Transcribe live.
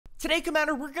Today,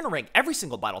 Commander, we're going to rank every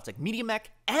single Battletech medium mech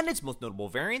and its most notable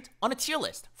variant on a tier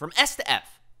list from S to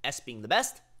F, S being the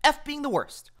best, F being the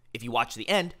worst. If you watch to the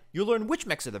end, you'll learn which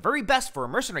mechs are the very best for a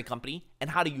mercenary company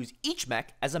and how to use each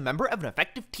mech as a member of an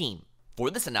effective team. For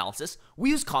this analysis,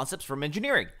 we use concepts from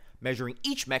engineering, measuring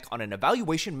each mech on an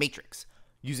evaluation matrix,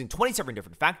 using 27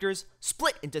 different factors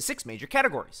split into 6 major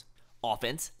categories: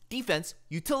 offense, defense,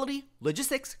 utility,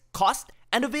 logistics, cost,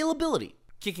 and availability.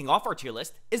 Kicking off our tier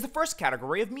list is the first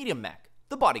category of medium mech,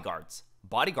 the bodyguards.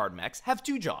 Bodyguard mechs have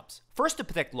 2 jobs. First, to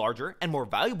protect larger and more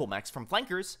valuable mechs from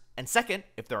flankers, and second,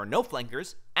 if there are no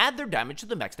flankers, add their damage to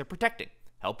the mechs they're protecting,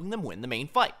 helping them win the main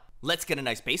fight. Let's get a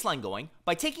nice baseline going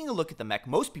by taking a look at the mech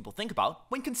most people think about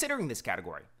when considering this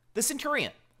category, the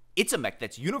Centurion. It's a mech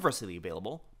that's universally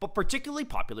available, but particularly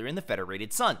popular in the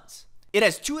Federated Suns. It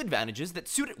has 2 advantages that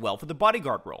suit it well for the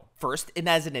bodyguard role. First, it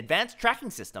has an advanced tracking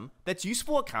system that's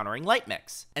useful at countering light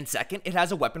mechs. And second, it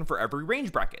has a weapon for every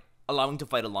range bracket, allowing to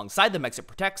fight alongside the mechs it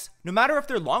protects, no matter if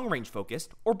they're long range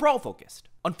focused or brawl focused.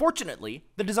 Unfortunately,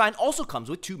 the design also comes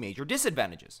with 2 major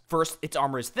disadvantages. First, its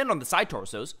armor is thin on the side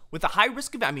torsos, with a high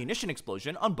risk of ammunition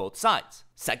explosion on both sides.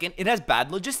 Second, it has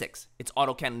bad logistics. Its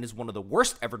autocannon is one of the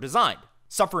worst ever designed,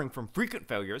 suffering from frequent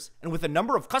failures and with a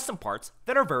number of custom parts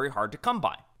that are very hard to come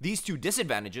by. These 2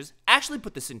 disadvantages actually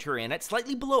put the Centurion at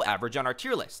slightly below average on our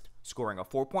tier list, scoring a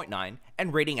 4.9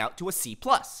 and rating out to a C+.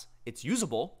 It's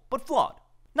usable, but flawed.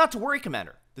 Not to worry,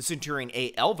 Commander, the Centurion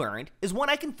AL variant is one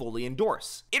I can fully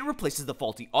endorse. It replaces the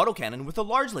faulty autocannon with a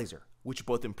large laser, which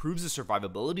both improves the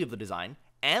survivability of the design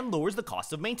and lowers the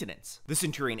cost of maintenance. The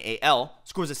Centurion AL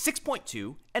scores a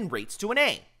 6.2 and rates to an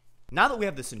A. Now that we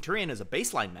have the Centurion as a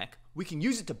baseline mech, we can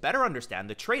use it to better understand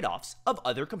the trade-offs of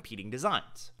other competing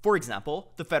designs. For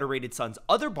example, the Federated Sun's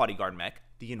other bodyguard mech,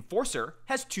 the Enforcer,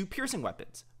 has 2 piercing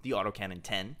weapons, the autocannon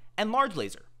 10 and large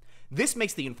laser. This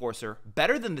makes the Enforcer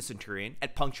better than the Centurion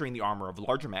at puncturing the armor of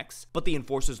larger mechs, but the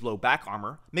Enforcer's low back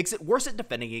armor makes it worse at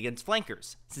defending against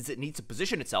flankers, since it needs to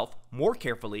position itself more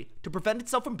carefully to prevent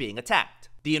itself from being attacked.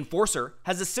 The Enforcer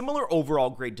has a similar overall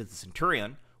grade to the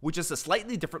Centurion, which is a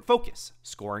slightly different focus,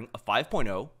 scoring a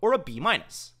 5.0 or a B-.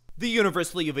 The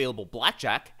universally available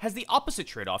Blackjack has the opposite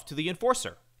trade-off to the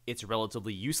Enforcer. It's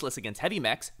relatively useless against heavy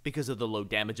mechs because of the low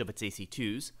damage of its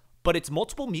AC2s, but its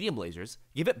multiple medium lasers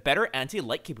give it better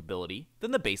anti-light capability than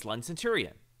the baseline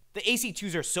Centurion. The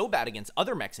AC2s are so bad against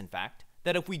other mechs, in fact,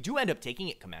 that if we do end up taking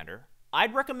it, Commander,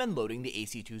 I'd recommend loading the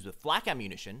AC2s with flak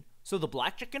ammunition so the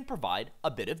Blackjack can provide a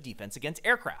bit of defense against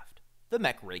aircraft. The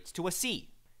mech rates to a C.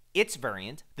 Its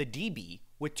variant, the DB,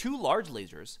 with 2 large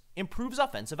lasers, improves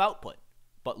offensive output,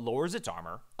 but lowers its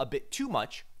armor a bit too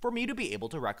much for me to be able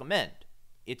to recommend.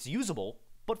 It's usable,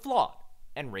 but flawed,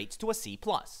 and rates to a C+.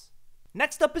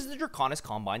 Next up is the Draconis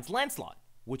Combine's Lancelot,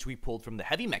 which we pulled from the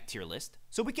heavy mech tier list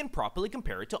so we can properly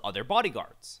compare it to other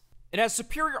bodyguards. It has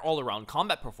superior all-around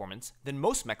combat performance than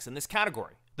most mechs in this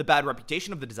category. The bad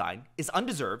reputation of the design is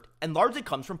undeserved and largely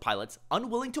comes from pilots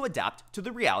unwilling to adapt to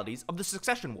the realities of the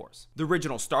Succession Wars. The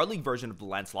original Star League version of the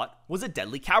Lancelot was a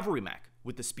deadly cavalry mech,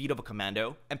 with the speed of a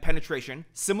commando and penetration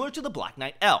similar to the Black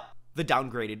Knight L. The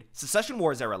downgraded Succession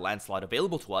Wars era Lancelot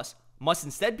available to us must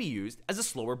instead be used as a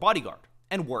slower bodyguard,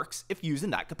 and works if used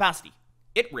in that capacity.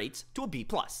 It rates to a B+.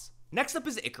 Next up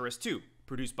is Icarus II,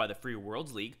 produced by the Free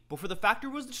Worlds League before the factory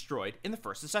was destroyed in the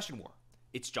First Succession War.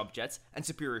 Its jump jets and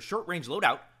superior short-range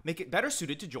loadout make it better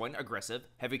suited to join aggressive,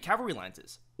 heavy cavalry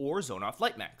lances, or zone-off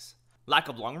light mechs. Lack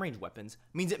of long-range weapons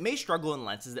means it may struggle in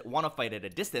lances that want to fight at a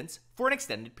distance for an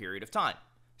extended period of time.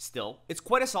 Still, it's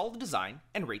quite a solid design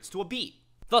and rates to a B.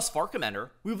 Thus far,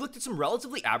 Commander, we've looked at some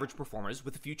relatively average performers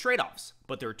with a few trade-offs,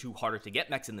 but there are 2 harder to get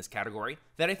mechs in this category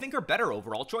that I think are better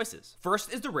overall choices.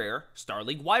 First is the rare Star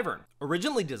League Wyvern.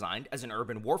 Originally designed as an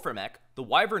urban warfare mech, the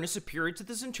Wyvern is superior to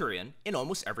the Centurion in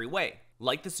almost every way.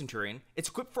 Like the Centurion, it's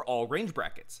equipped for all range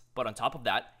brackets, but on top of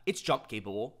that, it's jump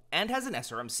capable and has an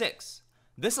SRM-6.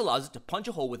 This allows it to punch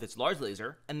a hole with its large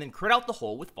laser and then crit out the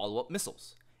hole with follow-up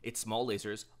missiles. Its small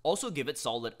lasers also give it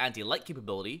solid anti-light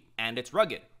capability, and it's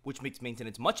rugged, which makes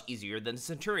maintenance much easier than the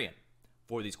Centurion.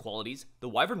 For these qualities, the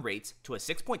Wyvern rates to a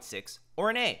 6.6 or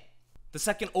an A. The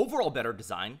second overall better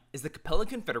design is the Capellan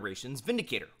Confederation's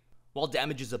Vindicator. While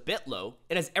damage is a bit low,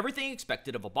 it has everything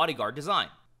expected of a bodyguard design.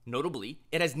 Notably,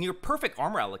 it has near perfect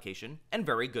armor allocation and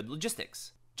very good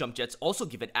logistics. Jump jets also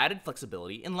give it added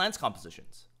flexibility in lance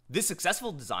compositions. This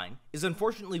successful design is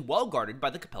unfortunately well guarded by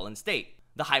the Capellan state.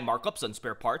 The high markups on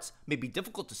spare parts may be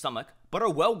difficult to stomach, but are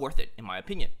well worth it in my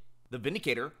opinion. The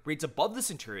Vindicator rates above the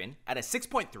Centurion at a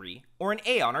 6.3 or an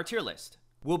A on our tier list.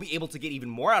 We'll be able to get even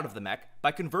more out of the mech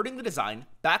by converting the design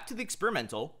back to the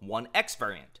experimental 1X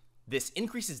variant. This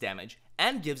increases damage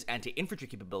and gives anti-infantry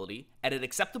capability at an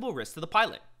acceptable risk to the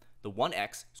pilot. The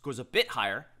 1X scores a bit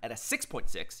higher at a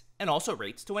 6.6 and also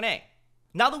rates to an A.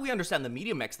 Now that we understand the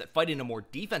medium mechs that fight in a more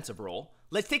defensive role,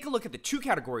 let's take a look at the two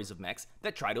categories of mechs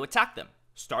that try to attack them,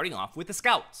 starting off with the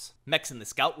scouts. Mechs in the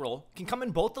scout role can come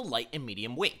in both the light and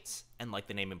medium weights, and like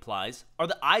the name implies, are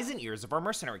the eyes and ears of our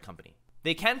mercenary company.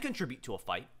 They can contribute to a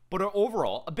fight, but are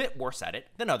overall a bit worse at it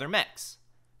than other mechs.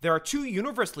 There are two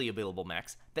universally available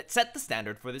mechs that set the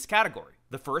standard for this category.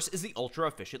 The first is the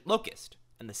ultra-efficient Locust,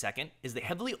 and the second is the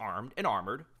heavily armed and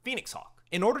armored Phoenix Hawk.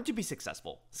 In order to be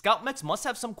successful, scout mechs must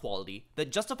have some quality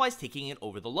that justifies taking it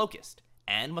over the Locust,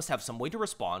 and must have some way to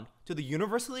respond to the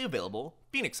universally available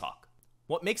Phoenix Hawk.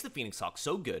 What makes the Phoenix Hawk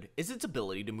so good is its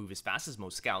ability to move as fast as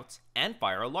most scouts and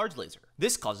fire a large laser.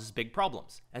 This causes big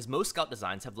problems, as most scout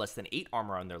designs have less than 8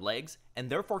 armor on their legs and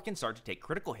therefore can start to take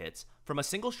critical hits from a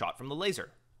single shot from the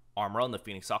laser. Armor on the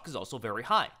Phoenix Hawk is also very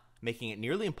high, making it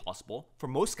nearly impossible for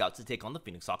most scouts to take on the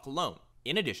Phoenix Hawk alone.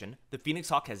 In addition, the Phoenix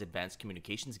Hawk has advanced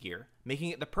communications gear,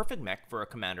 making it the perfect mech for a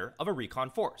commander of a recon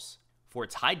force. For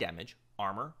its high damage,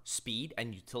 armor, speed,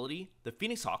 and utility, the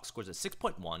Phoenix Hawk scores a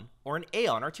 6.1 or an A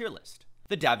on our tier list.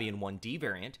 The Davian 1D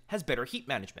variant has better heat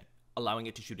management, allowing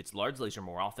it to shoot its large laser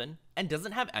more often, and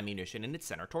doesn't have ammunition in its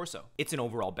center torso. It's an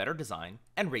overall better design,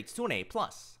 and rates to an A+.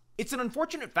 It's an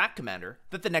unfortunate fact, Commander,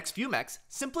 that the next few mechs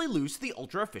simply lose to the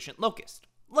ultra-efficient Locust.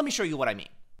 Let me show you what I mean.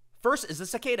 First is the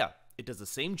Cicada. It does the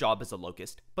same job as a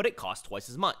Locust, but it costs twice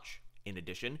as much. In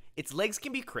addition, its legs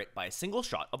can be crit by a single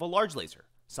shot of a large laser,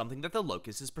 something that the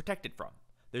Locust is protected from.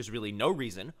 There's really no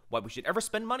reason why we should ever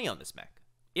spend money on this mech.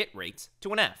 It rates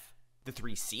to an F. The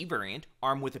 3C variant,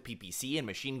 armed with a PPC and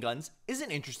machine guns, is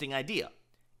an interesting idea.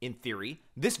 In theory,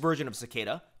 this version of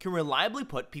Cicada can reliably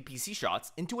put PPC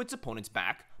shots into its opponent's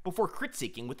back before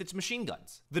crit-seeking with its machine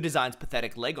guns. The design's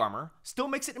pathetic leg armor still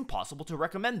makes it impossible to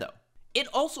recommend though. It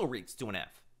also rates to an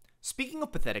F. Speaking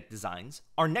of pathetic designs,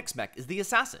 our next mech is the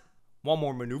Assassin. While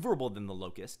more maneuverable than the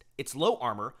Locust, its low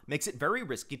armor makes it very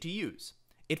risky to use.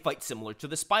 It fights similar to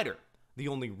the Spider. The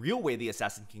only real way the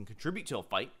Assassin can contribute to a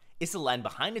fight is to land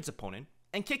behind its opponent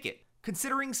and kick it.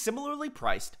 Considering similarly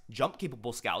priced,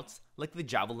 jump-capable scouts like the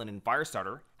Javelin and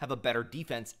Firestarter have a better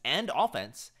defense and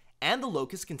offense, and the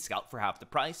Locust can scout for half the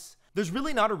price, there's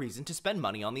really not a reason to spend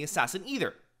money on the Assassin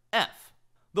either. F.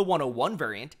 The 101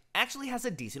 variant actually has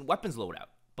a decent weapons loadout,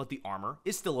 but the armor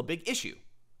is still a big issue.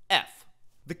 F.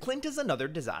 The Clint is another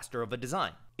disaster of a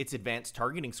design. Its advanced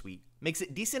targeting suite makes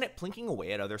it decent at plinking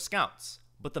away at other scouts,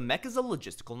 but the mech is a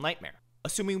logistical nightmare.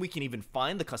 Assuming we can even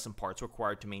find the custom parts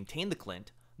required to maintain the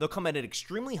Clint, they'll come at an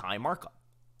extremely high markup.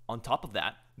 On top of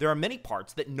that, there are many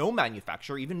parts that no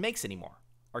manufacturer even makes anymore.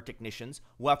 Our technicians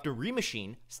will have to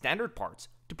remachine standard parts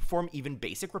to perform even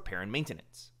basic repair and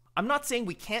maintenance. I'm not saying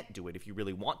we can't do it if you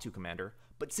really want to, Commander,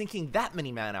 but sinking that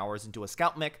many man hours into a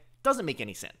scout mech doesn't make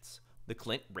any sense. The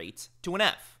Clint rates to an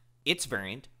F. Its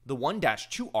variant, the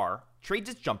 1-2R, trades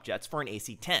its jump jets for an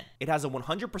AC-10. It has a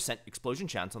 100% explosion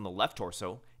chance on the left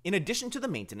torso, in addition to the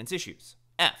maintenance issues.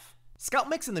 F. Scout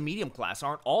mechs in the medium class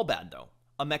aren't all bad though.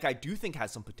 A mech I do think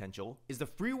has some potential is the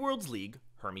Free Worlds League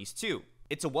Hermes II.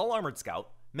 It's a well-armored scout,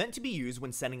 meant to be used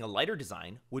when sending a lighter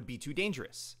design would be too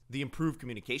dangerous. The improved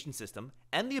communication system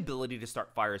and the ability to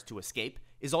start fires to escape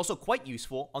is also quite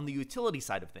useful on the utility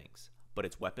side of things, but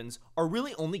its weapons are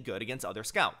really only good against other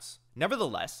scouts.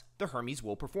 Nevertheless, the Hermes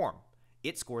will perform.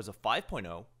 It scores a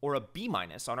 5.0 or a B-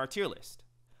 on our tier list.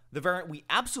 The variant we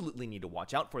absolutely need to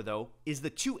watch out for though is the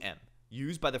 2M,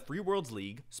 used by the Free Worlds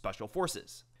League Special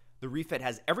Forces. The refit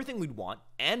has everything we'd want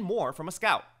and more from a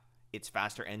scout. Its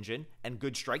faster engine and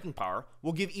good striking power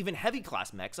will give even heavy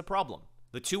class mechs a problem.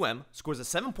 The 2M scores a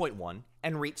 7.1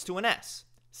 and rates to an S.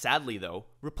 Sadly though,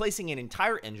 replacing an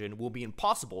entire engine will be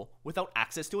impossible without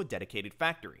access to a dedicated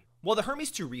factory. While the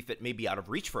Hermes II refit may be out of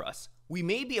reach for us, we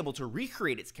may be able to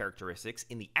recreate its characteristics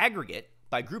in the aggregate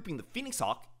by grouping the Phoenix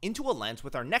Hawk into a lance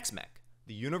with our next mech,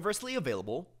 the universally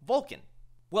available Vulcan.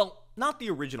 Well, not the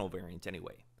original variant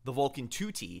anyway. The Vulcan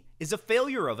 2T is a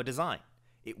failure of a design.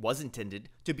 It was intended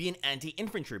to be an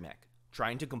anti-infantry mech,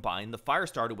 trying to combine the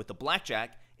Firestarter with the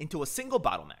Blackjack into a single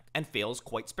battle mech, and fails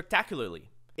quite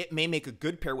spectacularly. It may make a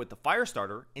good pair with the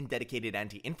Firestarter in dedicated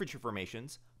anti-infantry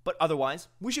formations, but otherwise,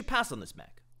 we should pass on this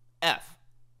mech. F.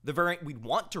 The variant we'd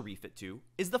want to refit to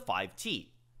is the 5T.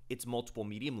 Its multiple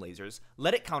medium lasers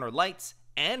let it counter lights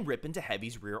and rip into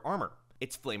Heavy's rear armor.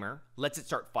 Its flamer lets it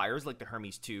start fires like the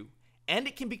Hermes II, and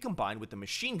it can be combined with the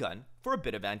machine gun for a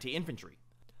bit of anti-infantry.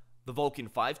 The Vulcan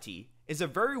 5T is a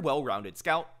very well-rounded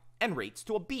scout and rates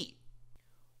to a B.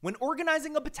 When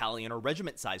organizing a battalion or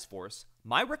regiment-sized force,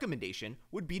 my recommendation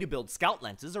would be to build scout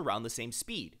lances around the same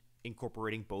speed,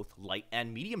 incorporating both light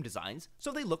and medium designs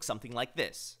so they look something like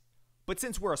this. But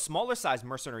since we're a smaller size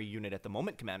mercenary unit at the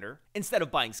moment, Commander, instead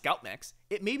of buying scout mechs,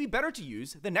 it may be better to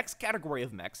use the next category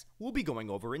of mechs we'll be going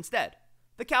over instead,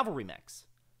 the cavalry mechs.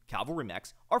 Cavalry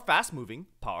mechs are fast-moving,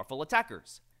 powerful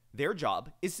attackers. Their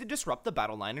job is to disrupt the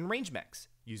battle line in range mechs,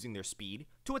 using their speed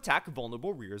to attack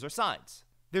vulnerable rears or sides.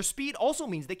 Their speed also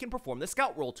means they can perform the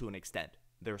scout role to an extent.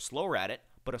 They're slower at it,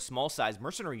 but a small-sized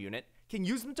mercenary unit can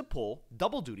use them to pull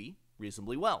double duty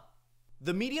reasonably well.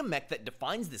 The medium mech that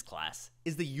defines this class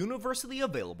is the universally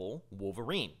available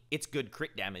Wolverine. Its good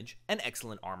crit damage and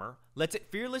excellent armor lets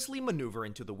it fearlessly maneuver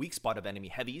into the weak spot of enemy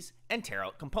heavies and tear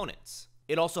out components.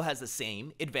 It also has the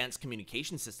same advanced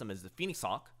communication system as the Phoenix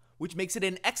Hawk, which makes it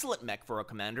an excellent mech for a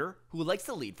commander who likes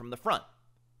to lead from the front.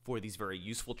 For these very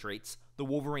useful traits, the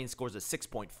Wolverine scores a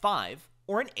 6.5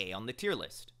 or an A on the tier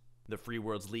list. The Free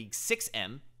Worlds League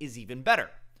 6M is even better.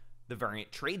 The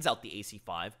variant trades out the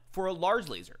AC-5 for a large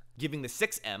laser, giving the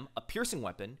 6M a piercing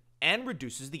weapon and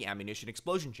reduces the ammunition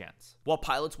explosion chance. While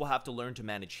pilots will have to learn to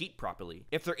manage heat properly,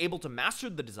 if they're able to master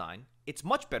the design, it's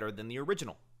much better than the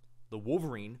original. The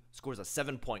Wolverine scores a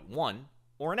 7.1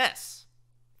 or an S.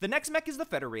 The next mech is the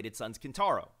Federated Sun's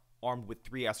Kintaro. Armed with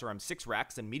 3 SRM-6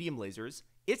 racks and medium lasers,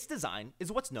 its design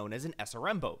is what's known as an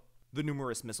SRM boat. The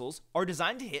numerous missiles are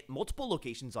designed to hit multiple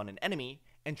locations on an enemy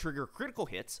and trigger critical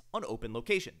hits on open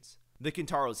locations. The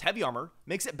Kintaro's heavy armor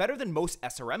makes it better than most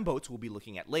SRM boats we'll be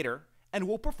looking at later, and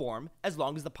will perform as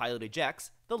long as the pilot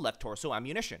ejects the left torso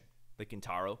ammunition. The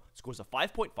Kintaro scores a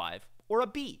 5.5 or a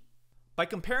B. By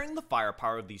comparing the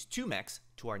firepower of these two mechs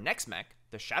to our next mech,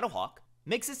 the Shadowhawk,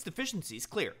 makes its deficiencies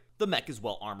clear. The mech is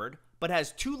well armored, but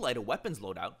has too light a weapons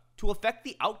loadout to affect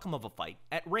the outcome of a fight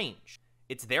at range.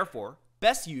 It's therefore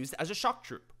best used as a shock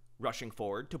troop, rushing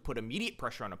forward to put immediate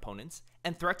pressure on opponents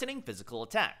and threatening physical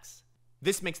attacks.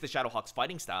 This makes the Shadowhawk's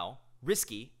fighting style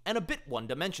risky and a bit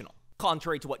one-dimensional.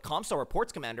 Contrary to what Comstar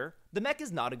reports, Commander, the mech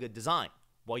is not a good design.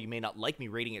 While you may not like me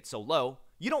rating it so low,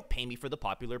 you don't pay me for the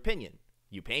popular opinion.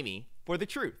 You pay me for the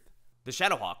truth. The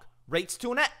Shadowhawk rates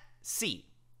to an C.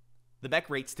 The mech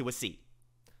rates to a C.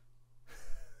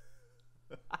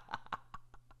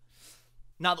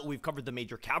 Now that we've covered the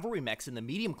major cavalry mechs in the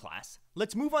medium class,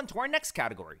 let's move on to our next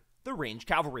category, the range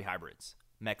cavalry hybrids.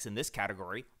 Mechs in this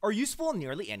category are useful in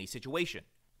nearly any situation.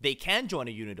 They can join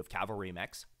a unit of cavalry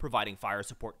mechs, providing fire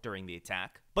support during the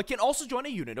attack, but can also join a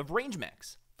unit of range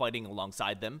mechs, fighting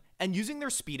alongside them and using their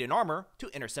speed and armor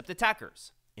to intercept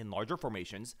attackers. In larger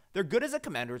formations, they're good as a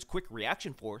commander's quick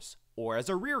reaction force, or as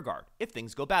a rear guard if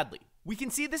things go badly. We can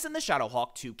see this in the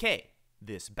Shadowhawk 2K.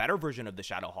 This better version of the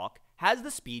Shadowhawk has the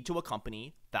speed to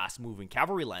accompany fast-moving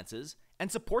cavalry lances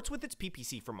and supports with its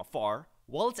PPC from afar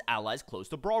while its allies close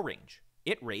to brawl range.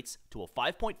 It rates to a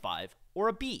 5.5 or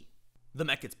a B. The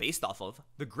mech it's based off of,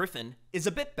 the Griffin, is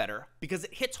a bit better because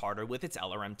it hits harder with its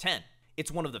LRM-10.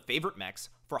 It's one of the favorite mechs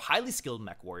for highly skilled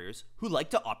mech warriors who like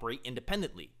to operate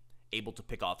independently, able to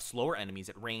pick off slower enemies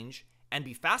at range, and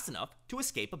be fast enough to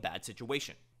escape a bad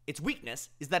situation. Its weakness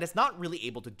is that it's not really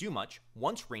able to do much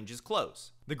once ranges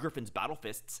close. The Griffin's battle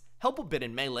fists help a bit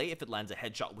in melee if it lands a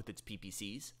headshot with its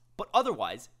PPCs, but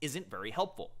otherwise isn't very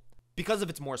helpful. Because of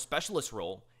its more specialist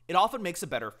role, it often makes a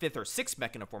better 5th or 6th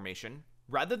mech in a formation,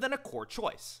 rather than a core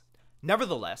choice.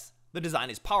 Nevertheless, the design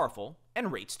is powerful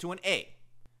and rates to an A.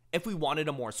 If we wanted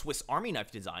a more Swiss Army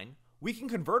knife design, we can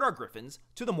convert our Griffins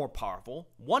to the more powerful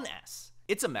 1S.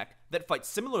 It's a mech that fights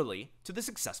similarly to the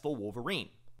successful Wolverine.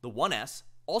 The 1S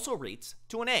also rates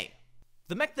to an A.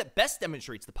 The mech that best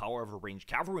demonstrates the power of a ranged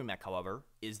cavalry mech, however,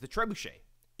 is the Trebuchet.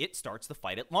 It starts the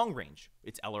fight at long range,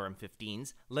 its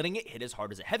LRM-15s letting it hit as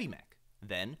hard as a heavy mech.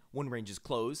 Then, when ranges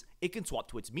close, it can swap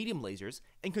to its medium lasers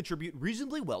and contribute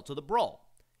reasonably well to the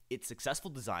brawl. Its successful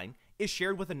design is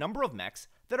shared with a number of mechs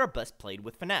that are best played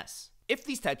with finesse. If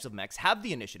these types of mechs have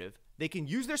the initiative, they can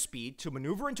use their speed to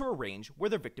maneuver into a range where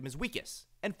their victim is weakest,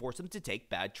 and force them to take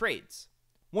bad trades.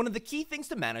 One of the key things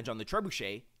to manage on the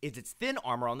Trebuchet is its thin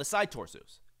armor on the side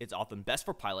torsos. It's often best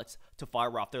for pilots to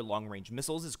fire off their long-range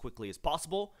missiles as quickly as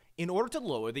possible in order to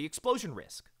lower the explosion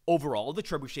risk. Overall, the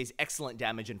Trebuchet's excellent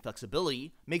damage and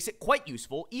flexibility makes it quite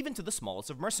useful even to the smallest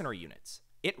of mercenary units.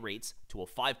 It rates to a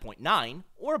 5.9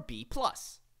 or a B+.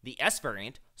 The S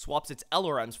variant swaps its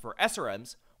LRMs for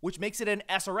SRMs, which makes it an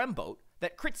SRM boat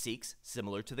that crit seeks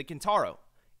similar to the Kintaro.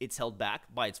 It's held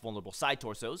back by its vulnerable side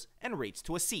torsos and rates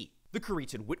to a C. The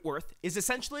Kuritan Whitworth is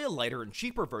essentially a lighter and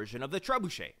cheaper version of the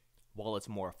Trebuchet. While it's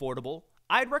more affordable,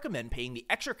 I'd recommend paying the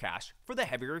extra cash for the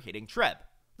heavier hitting Treb.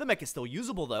 The mech is still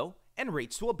usable though, and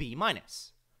rates to a B-.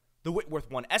 The Whitworth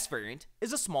 1S variant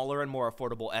is a smaller and more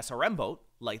affordable SRM boat,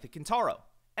 like the Kintaro,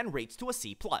 and rates to a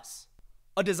C+.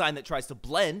 A design that tries to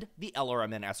blend the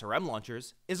LRM and SRM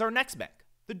launchers is our next mech,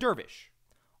 the Dervish.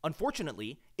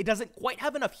 Unfortunately, it doesn't quite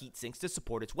have enough heat sinks to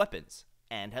support its weapons,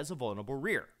 and has a vulnerable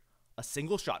rear. A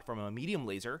single shot from a medium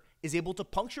laser is able to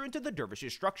puncture into the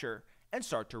Dervish's structure and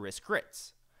start to risk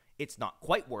crits. It's not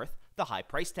quite worth the high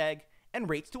price tag, and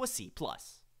rates to a C+.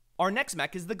 Our next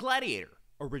mech is the Gladiator.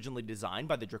 Originally designed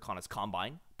by the Draconis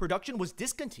Combine, production was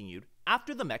discontinued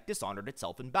after the mech dishonored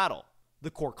itself in battle.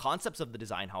 The core concepts of the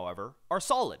design, however, are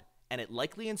solid, and it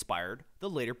likely inspired the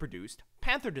later produced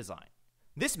Panther design.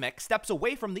 This mech steps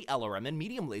away from the LRM and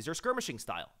medium laser skirmishing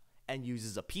style, and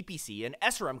uses a PPC and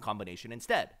SRM combination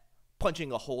instead,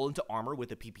 punching a hole into armor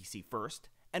with a PPC first,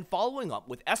 and following up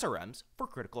with SRMs for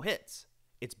critical hits.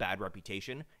 Its bad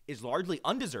reputation is largely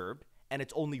undeserved, and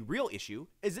its only real issue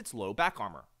is its low back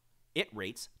armor. It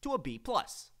rates to a B+.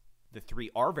 The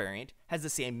 3R variant has the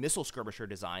same missile skirmisher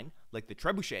design like the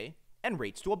Trebuchet, and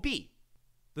rates to a B.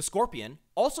 The Scorpion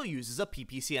also uses a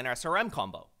PPC and SRM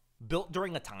combo. Built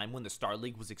during a time when the Star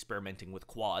League was experimenting with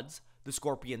quads, the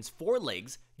Scorpion's 4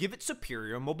 legs give it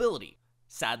superior mobility.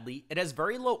 Sadly, it has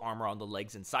very low armor on the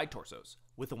legs and side torsos,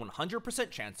 with a 100%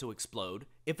 chance to explode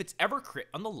if it's ever crit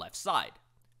on the left side.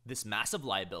 This massive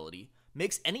liability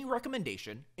makes any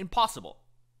recommendation impossible.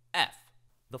 F.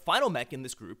 The final mech in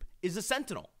this group is the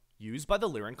Sentinel, used by the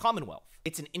Lyran Commonwealth.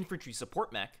 It's an infantry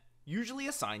support mech, usually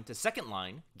assigned to second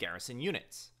line garrison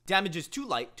units. Damage is too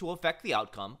light to affect the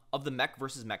outcome of the mech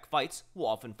versus mech fights we'll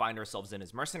often find ourselves in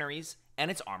as mercenaries,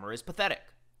 and its armor is pathetic.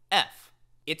 F.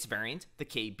 Its variant, the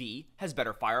KB, has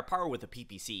better firepower with a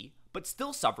PPC, but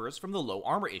still suffers from the low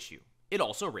armor issue. It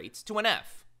also rates to an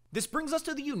F. This brings us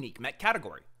to the unique mech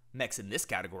category. Mechs in this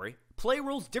category play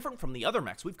roles different from the other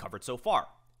mechs we've covered so far,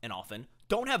 and often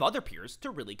don't have other peers to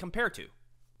really compare to.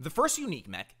 The first unique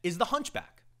mech is the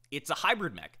Hunchback. It's a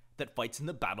hybrid mech that fights in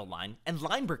the battle line and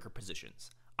linebreaker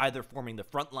positions, either forming the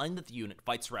front line that the unit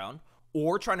fights around,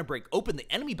 or trying to break open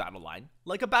the enemy battle line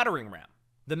like a battering ram.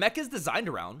 The mech is designed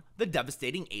around the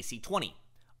devastating AC-20,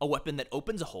 a weapon that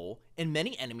opens a hole in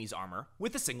many enemies' armor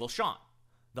with a single shot.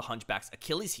 The Hunchback's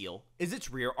Achilles heel is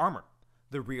its rear armor.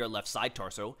 The rear left side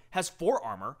torso has 4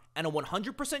 armor and a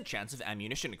 100% chance of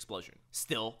ammunition explosion.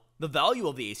 Still, the value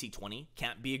of the AC-20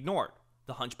 can't be ignored.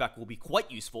 The Hunchback will be quite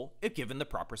useful if given the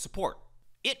proper support.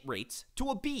 It rates to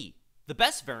a B. The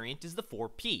best variant is the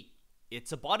 4P.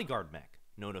 It's a bodyguard mech,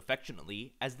 known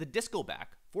affectionately as the Disco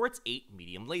Back for its 8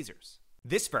 medium lasers.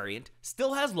 This variant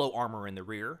still has low armor in the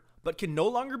rear, but can no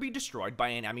longer be destroyed by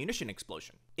an ammunition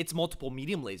explosion. Its multiple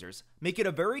medium lasers make it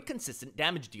a very consistent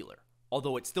damage dealer,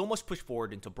 although it still must push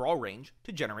forward into brawl range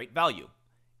to generate value.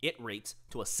 It rates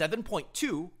to a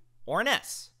 7.2 or an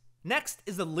S. Next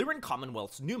is the Lyran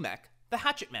Commonwealth's new mech, the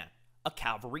Hatchetman, a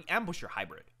cavalry ambusher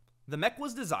hybrid. The mech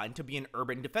was designed to be an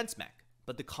urban defense mech,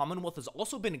 but the Commonwealth has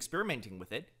also been experimenting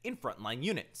with it in frontline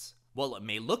units. While it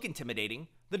may look intimidating,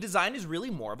 the design is really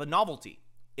more of a novelty.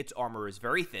 Its armor is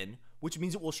very thin, which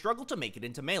means it will struggle to make it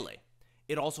into melee.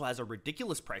 It also has a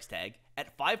ridiculous price tag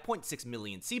at 5.6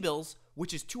 million C-bills,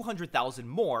 which is 200,000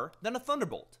 more than a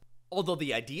Thunderbolt. Although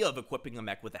the idea of equipping a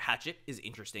mech with a hatchet is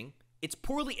interesting, it's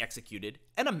poorly executed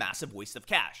and a massive waste of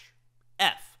cash.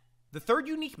 F. The third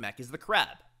unique mech is the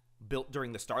Crab. Built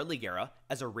during the Star League era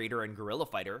as a raider and guerrilla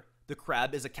fighter, the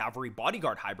Crab is a cavalry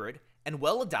bodyguard hybrid and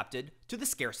well adapted to the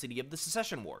scarcity of the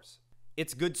Succession Wars.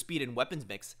 Its good speed and weapons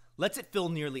mix lets it fill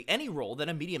nearly any role that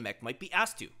a medium mech might be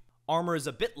asked to. Armor is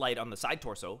a bit light on the side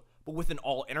torso, but with an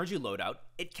all-energy loadout,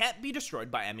 it can't be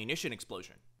destroyed by ammunition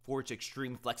explosion. For its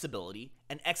extreme flexibility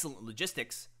and excellent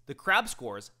logistics, the Crab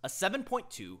scores a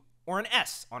 7.2 or an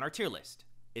S on our tier list.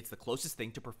 It's the closest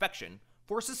thing to perfection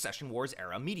for a Succession Wars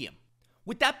era medium.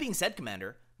 With that being said,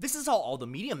 Commander, this is how all the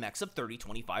medium mechs of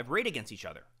 3025 rate against each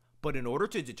other. But in order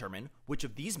to determine which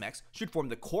of these mechs should form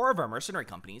the core of our mercenary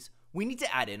companies, we need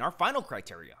to add in our final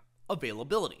criteria,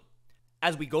 availability.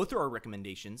 As we go through our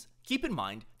recommendations, keep in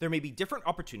mind there may be different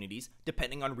opportunities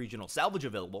depending on regional salvage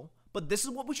available, but this is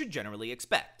what we should generally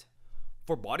expect.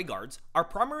 For bodyguards, our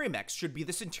primary mechs should be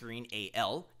the Centurion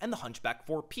AL and the Hunchback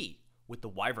 4P, with the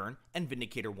Wyvern and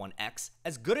Vindicator 1X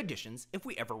as good additions if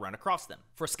we ever run across them.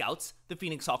 For scouts, the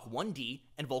Phoenix Hawk 1D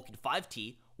and Vulcan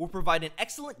 5T will provide an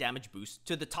excellent damage boost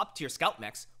to the top tier scout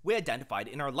mechs we identified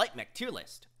in our light mech tier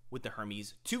list, with the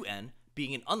Hermes II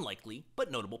being an unlikely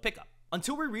but notable pickup.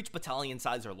 Until we reach battalion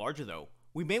size or larger though,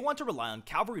 we may want to rely on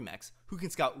cavalry mechs who can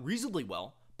scout reasonably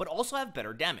well but also have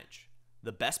better damage.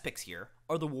 The best picks here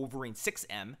are the Wolverine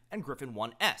 6M and Griffin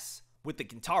 1S, with the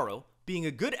Kintaro being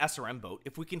a good SRM boat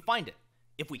if we can find it.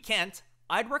 If we can't,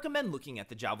 I'd recommend looking at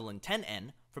the Javelin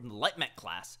 10N from the light mech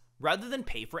class rather than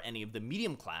pay for any of the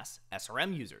medium class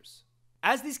SRM users.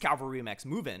 As these cavalry mechs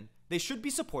move in, they should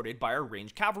be supported by our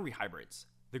ranged cavalry hybrids,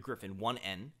 the Griffin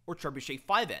 1N or Trebuchet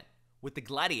 5N, with the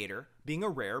Gladiator being a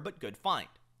rare but good find.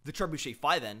 The Trebuchet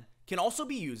 5N can also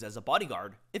be used as a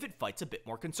bodyguard if it fights a bit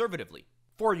more conservatively.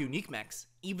 For unique mechs,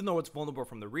 even though it's vulnerable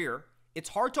from the rear, it's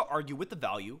hard to argue with the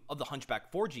value of the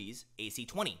Hunchback 4G's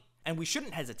AC-20, and we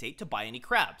shouldn't hesitate to buy any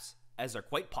crabs, as they're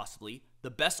quite possibly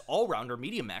the best all-rounder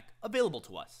medium mech available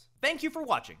to us. Thank you for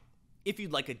watching. If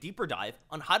you'd like a deeper dive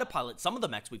on how to pilot some of the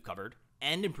mechs we've covered,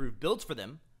 and improve builds for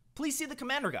them, please see the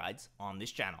commander guides on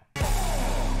this channel.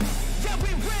 Yeah, we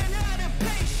ran out of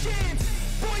patience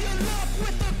for your love.